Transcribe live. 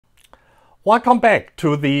Welcome back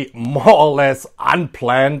to the more or less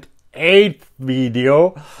unplanned 8th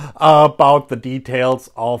video about the details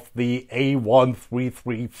of the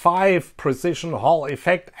A1335 precision Hall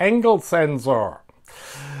effect angle sensor.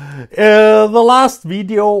 The last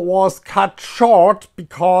video was cut short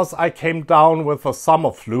because I came down with a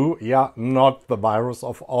summer flu. Yeah, not the virus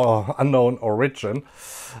of unknown origin.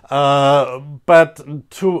 But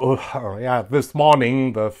this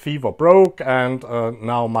morning the fever broke and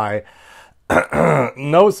now my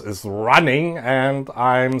nose is running and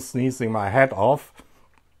I'm sneezing my head off.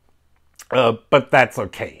 But that's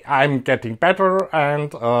okay. I'm getting better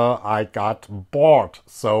and I got bored.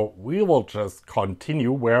 So we will just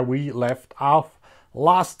continue where we left off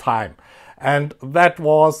last time. And that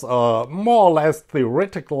was a more or less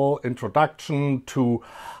theoretical introduction to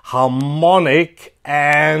harmonic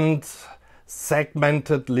and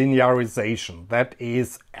segmented linearization. That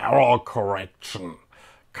is error correction.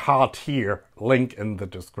 Card here, link in the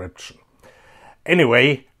description.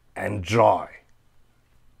 Anyway, enjoy.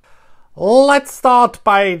 Let's start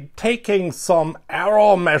by taking some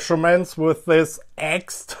error measurements with this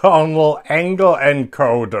external angle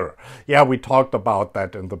encoder. Yeah, we talked about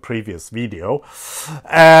that in the previous video.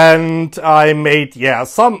 And I made,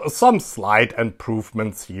 some slight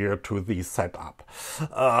improvements here to the setup.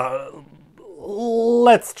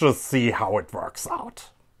 Let's just see how it works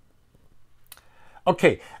out.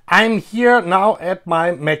 Okay, I'm here now at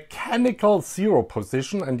my mechanical 0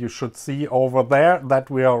 position, and you should see over there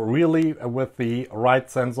that we are really with the right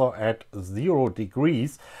sensor at 0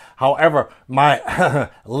 degrees. However, my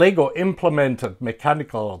Lego implemented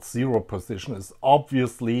mechanical 0 position is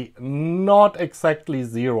obviously not exactly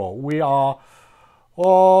 0. We are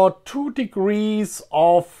 2 degrees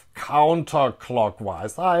off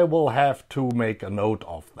counterclockwise. I will have to make a note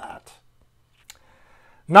of that.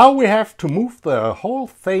 Now we have to move the whole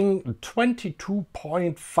thing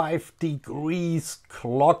 22.5 degrees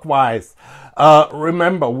clockwise.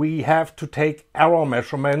 Remember, we have to take error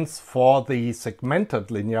measurements for the segmented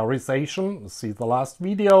linearization. See the last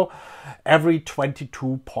video, every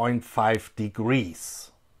 22.5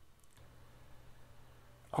 degrees.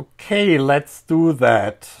 Okay, let's do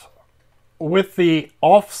that. With the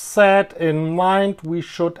offset in mind, we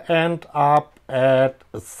should end up at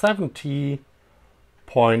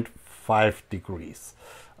 70.5 degrees.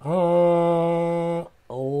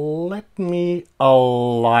 Let me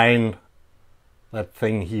align that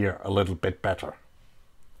thing here a little bit better.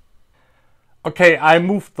 Okay, I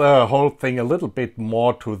moved the whole thing a little bit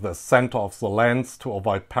more to the center of the lens to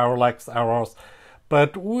avoid parallax errors,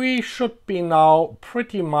 but we should be now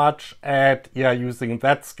pretty much at, using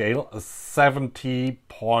that scale,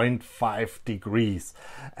 70.5 degrees.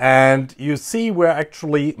 And you see we're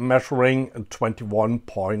actually measuring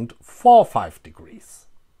 21.45 degrees.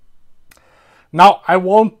 Now, I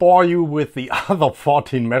won't bore you with the other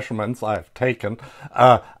 14 measurements I've taken.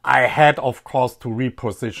 I had, of course, to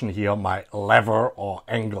reposition here my lever or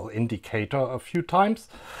angle indicator a few times.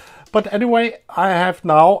 But anyway, I have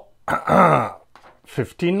now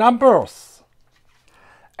 50 numbers.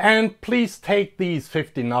 And please take these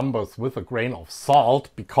 50 numbers with a grain of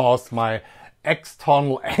salt because my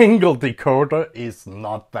external angle decoder is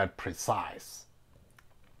not that precise.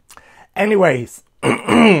 Anyways,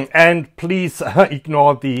 and please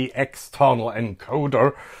ignore the external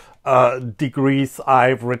encoder degrees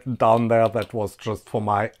I've written down there. That was just for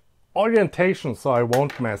my orientation, so I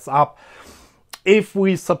won't mess up. If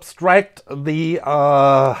we subtract the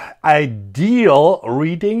ideal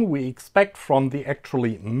reading we expect from the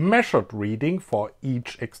actually measured reading for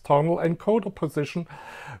each external encoder position,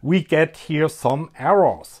 we get here some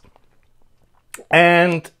errors.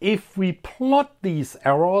 And if we plot these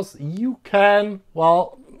errors, you can,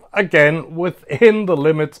 well, again, within the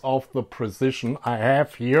limits of the precision I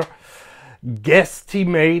have here,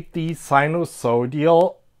 guesstimate the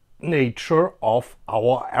sinusoidal nature of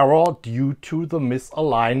our error due to the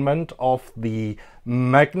misalignment of the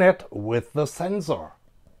magnet with the sensor.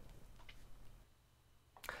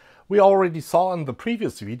 We already saw in the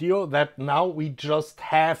previous video that now we just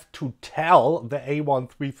have to tell the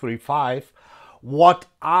A1335 what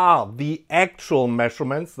are the actual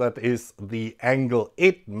measurements, that is the angle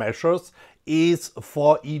it measures, is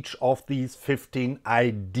for each of these 15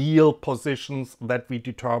 ideal positions that we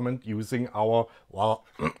determined using our, well,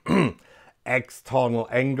 external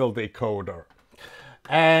angle decoder.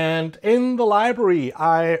 And in the library,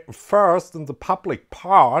 I first, in the public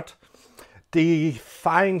part,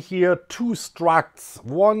 define here two structs.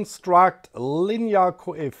 One struct, linear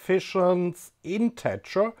coefficients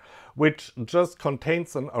integer, which just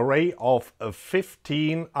contains an array of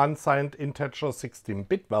 15 unsigned integer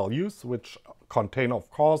 16-bit values, which contain, of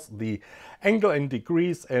course, the angle in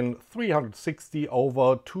degrees in 360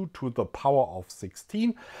 over 2 to the power of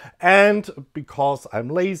 16. And because I'm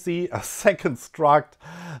lazy, a second struct,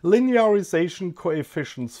 linearization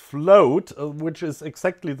coefficients float, which is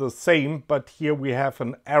exactly the same, but here we have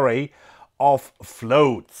an array of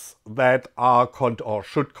floats that are or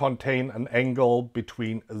should contain an angle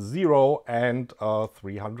between 0 and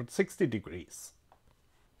 360 degrees.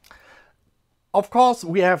 Of course,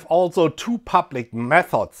 we have also two public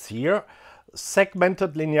methods here.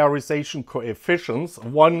 Segmented linearization coefficients.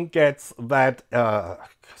 One gets that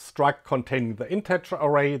struct containing the integer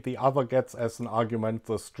array, the other gets as an argument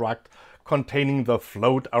the struct containing the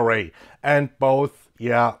float array. And both,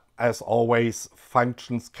 as always,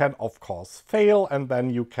 functions can of course fail, and then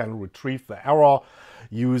you can retrieve the error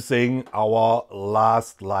using our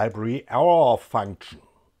last library error function.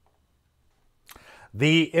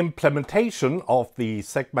 The implementation of the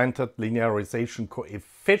segmented linearization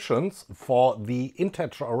coefficients for the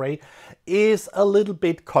integer array is a little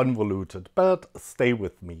bit convoluted, but stay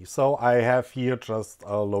with me. So I have here just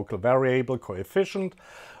a local variable coefficient,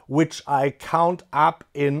 which I count up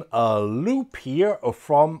in a loop here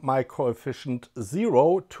from my coefficient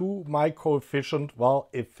 0 to my coefficient, well,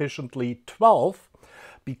 efficiently 12,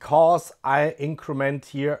 because I increment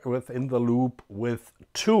here within the loop with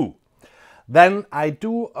 2. Then I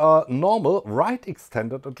do a normal write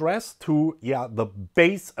extended address to the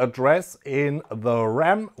base address in the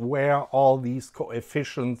RAM where all these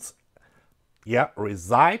coefficients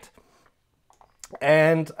reside.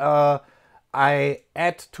 And I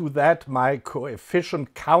add to that my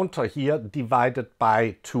coefficient counter here divided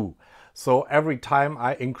by 2. So every time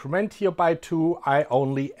I increment here by 2, I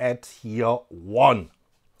only add here 1.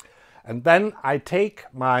 And then I take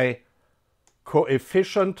my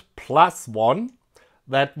coefficient plus 1,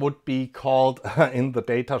 that would be called in the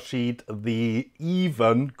data sheet the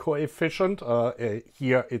even coefficient.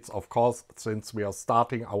 Here it's, of course, since we are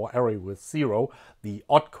starting our array with 0, the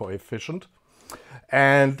odd coefficient.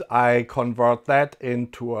 And I convert that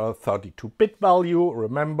into a 32-bit value.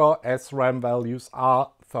 Remember, SRAM values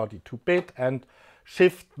are 32-bit, and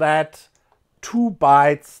shift that 2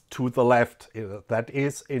 bytes to the left, that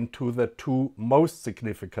is into the 2 most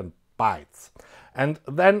significant bytes. And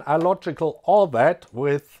then I logical all that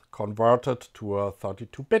with converted to a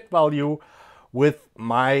 32-bit value with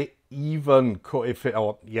my even coefficient,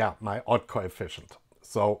 or my odd coefficient.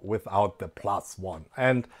 So without the plus 1.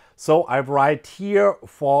 And so I write here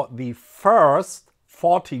for the first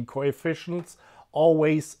 14 coefficients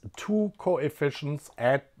always 2 coefficients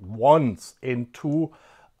at once into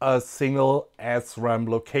a single SRAM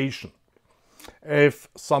location. If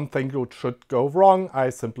something should go wrong,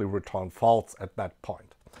 I simply return false at that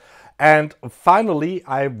point. And finally,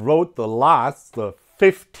 I wrote the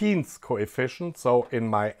 15th coefficient, so in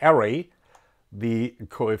my array, the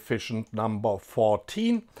coefficient number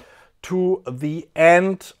 14, to the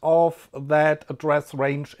end of that address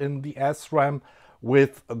range in the SRAM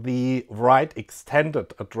with the write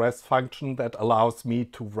extended address function that allows me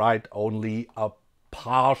to write only a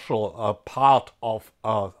part of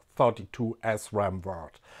a 32 SRAM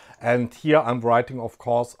word. And here I'm writing, of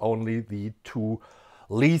course, only the 2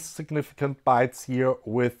 least significant bytes here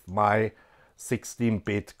with my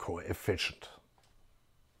 16-bit coefficient.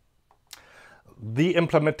 The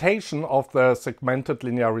implementation of the segmented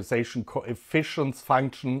linearization coefficients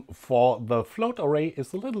function for the float array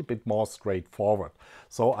is a little bit more straightforward.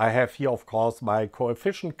 So I have here, of course, my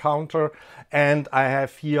coefficient counter, and I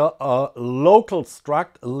have here a local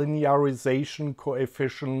struct linearization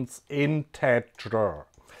coefficients integer.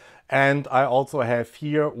 And I also have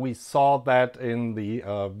here, we saw that in the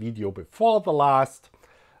video before the last,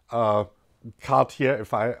 card here,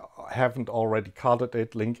 if I haven't already carded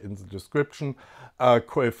it, link in the description, a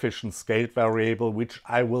coefficient scaled variable, which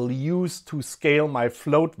I will use to scale my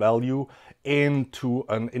float value into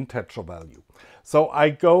an integer value. So I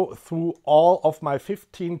go through all of my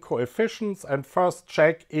 15 coefficients and first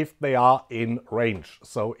check if they are in range.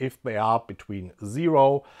 So if they are between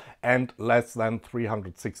 0 and less than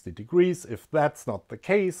 360 degrees. If that's not the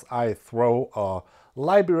case, I throw a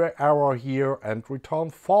library error here and return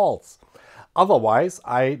false. Otherwise,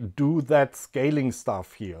 I do that scaling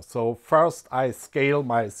stuff here. So first I scale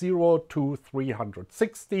my 0 to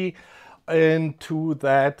 360 into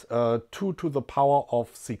that 2 to the power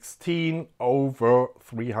of 16 over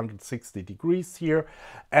 360 degrees here.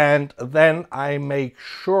 And then I make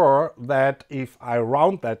sure that if I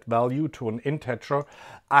round that value to an integer,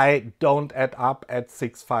 I don't add up at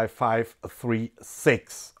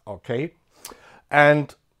 65536. okay?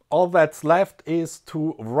 And all that's left is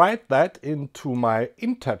to write that into my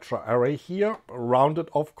integer array here, rounded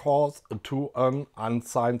of course to an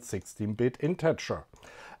unsigned 16-bit integer.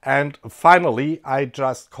 And finally, I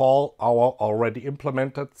just call our already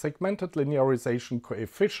implemented segmented linearization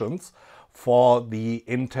coefficients for the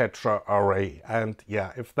integer array. And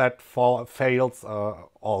yeah, if that fails,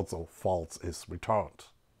 also false is returned.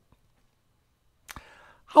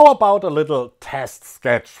 How about a little test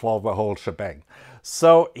sketch for the whole shebang?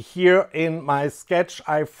 So here in my sketch,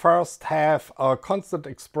 I first have a constant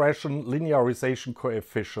expression linearization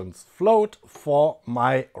coefficients float for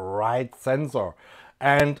my right sensor.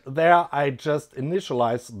 And there I just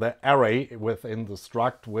initialize the array within the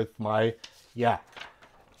struct with my,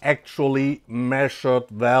 actually measured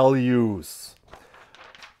values.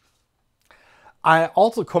 I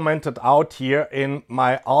also commented out here in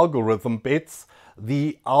my algorithm bits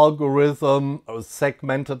the algorithm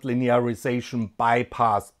segmented linearization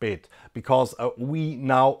bypass bit, because we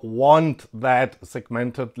now want that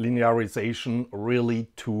segmented linearization really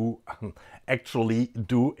to actually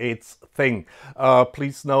do its thing.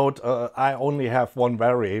 Please note, I only have one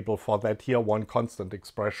variable for that here, one constant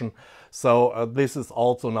expression. So this is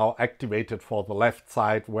also now activated for the left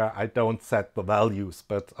side where I don't set the values,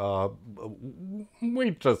 but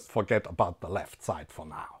we just forget about the left side for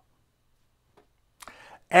now.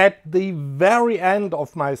 At the very end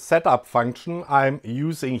of my setup function, I'm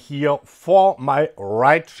using here for my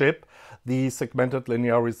right chip the segmented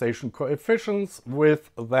linearization coefficients with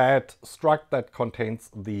that struct that contains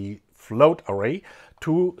the float array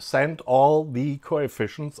to send all the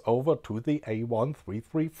coefficients over to the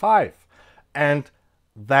A1335. And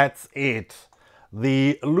that's it.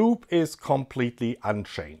 The loop is completely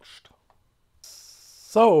unchanged.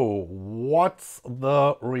 So what's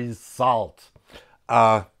the result?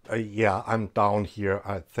 Yeah, I'm down here,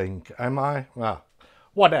 I think. Am I?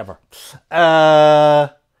 Whatever.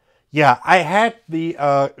 Yeah, I had the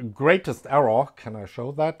greatest error. Can I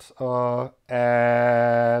show that?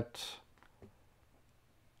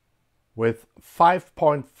 With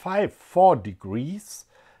 5.54 degrees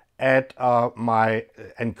at my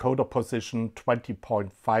encoder position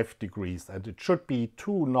 20.5 degrees. And it should be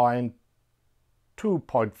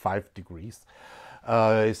 292.5 degrees.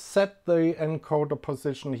 I set the encoder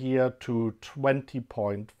position here to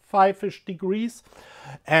 20.5-ish degrees,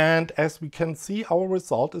 and as we can see, our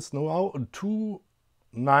result is now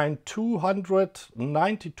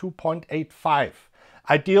 292.85.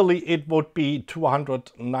 Ideally, it would be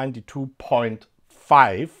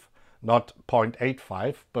 292.5, not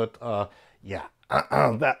 0.85, but yeah,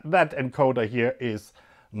 that encoder here is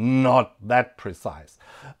not that precise.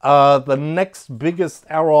 The next biggest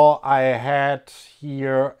error I had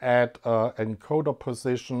here at encoder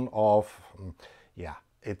position of,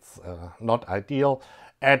 it's not ideal.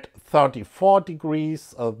 At 34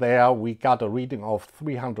 degrees, there we got a reading of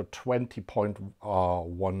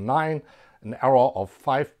 320.19, an error of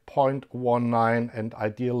 5.19, and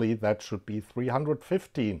ideally that should be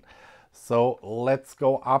 315. So let's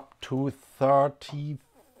go up to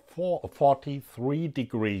 43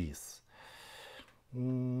 degrees.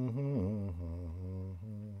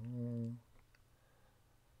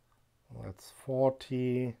 That's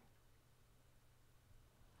 40,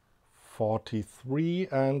 43,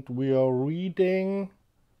 and we are reading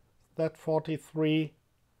that 43.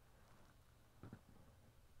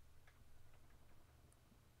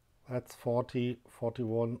 That's 40,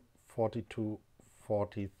 41, 42,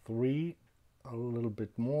 43, a little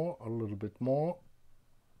bit more, a little bit more.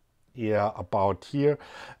 Yeah, about here.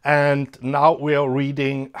 And now we are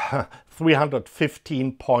reading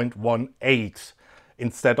 315.18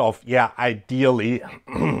 instead of, ideally,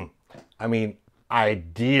 I mean,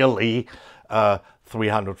 ideally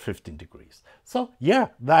 315 degrees. So yeah,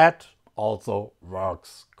 that also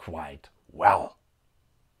works quite well.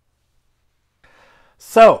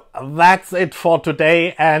 So that's it for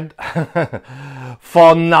today, and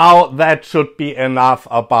for now that should be enough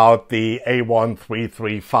about the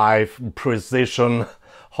A1335 precision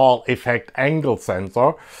Hall effect angle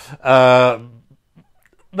sensor. The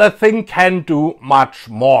thing can do much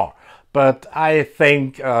more, but I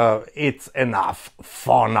think it's enough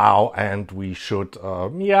for now, and we should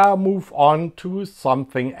move on to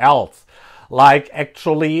something else. Like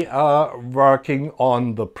actually working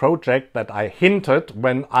on the project that I hinted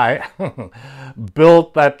when I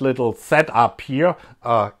built that little setup here,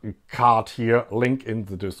 card here, link in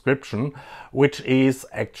the description, which is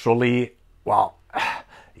actually, well,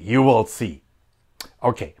 you will see.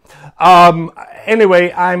 Okay.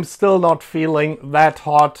 Anyway, I'm still not feeling that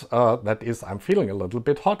hot. That is, I'm feeling a little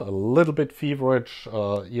bit hot, a little bit feverish.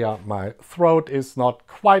 Yeah, my throat is not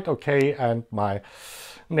quite okay, and my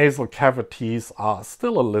nasal cavities are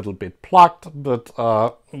still a little bit plugged, but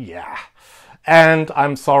yeah. And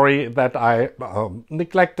I'm sorry that I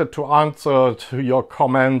neglected to answer to your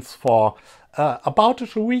comments for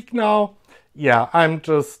about a week now. Yeah, I'm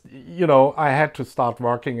just, you know, I had to start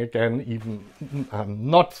working again, even I'm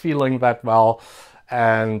not feeling that well.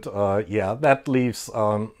 And yeah, that leaves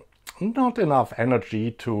not enough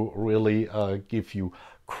energy to really give you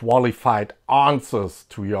qualified answers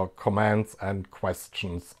to your comments and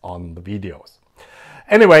questions on the videos.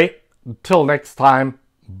 Anyway, till next time,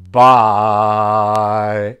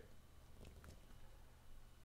 bye.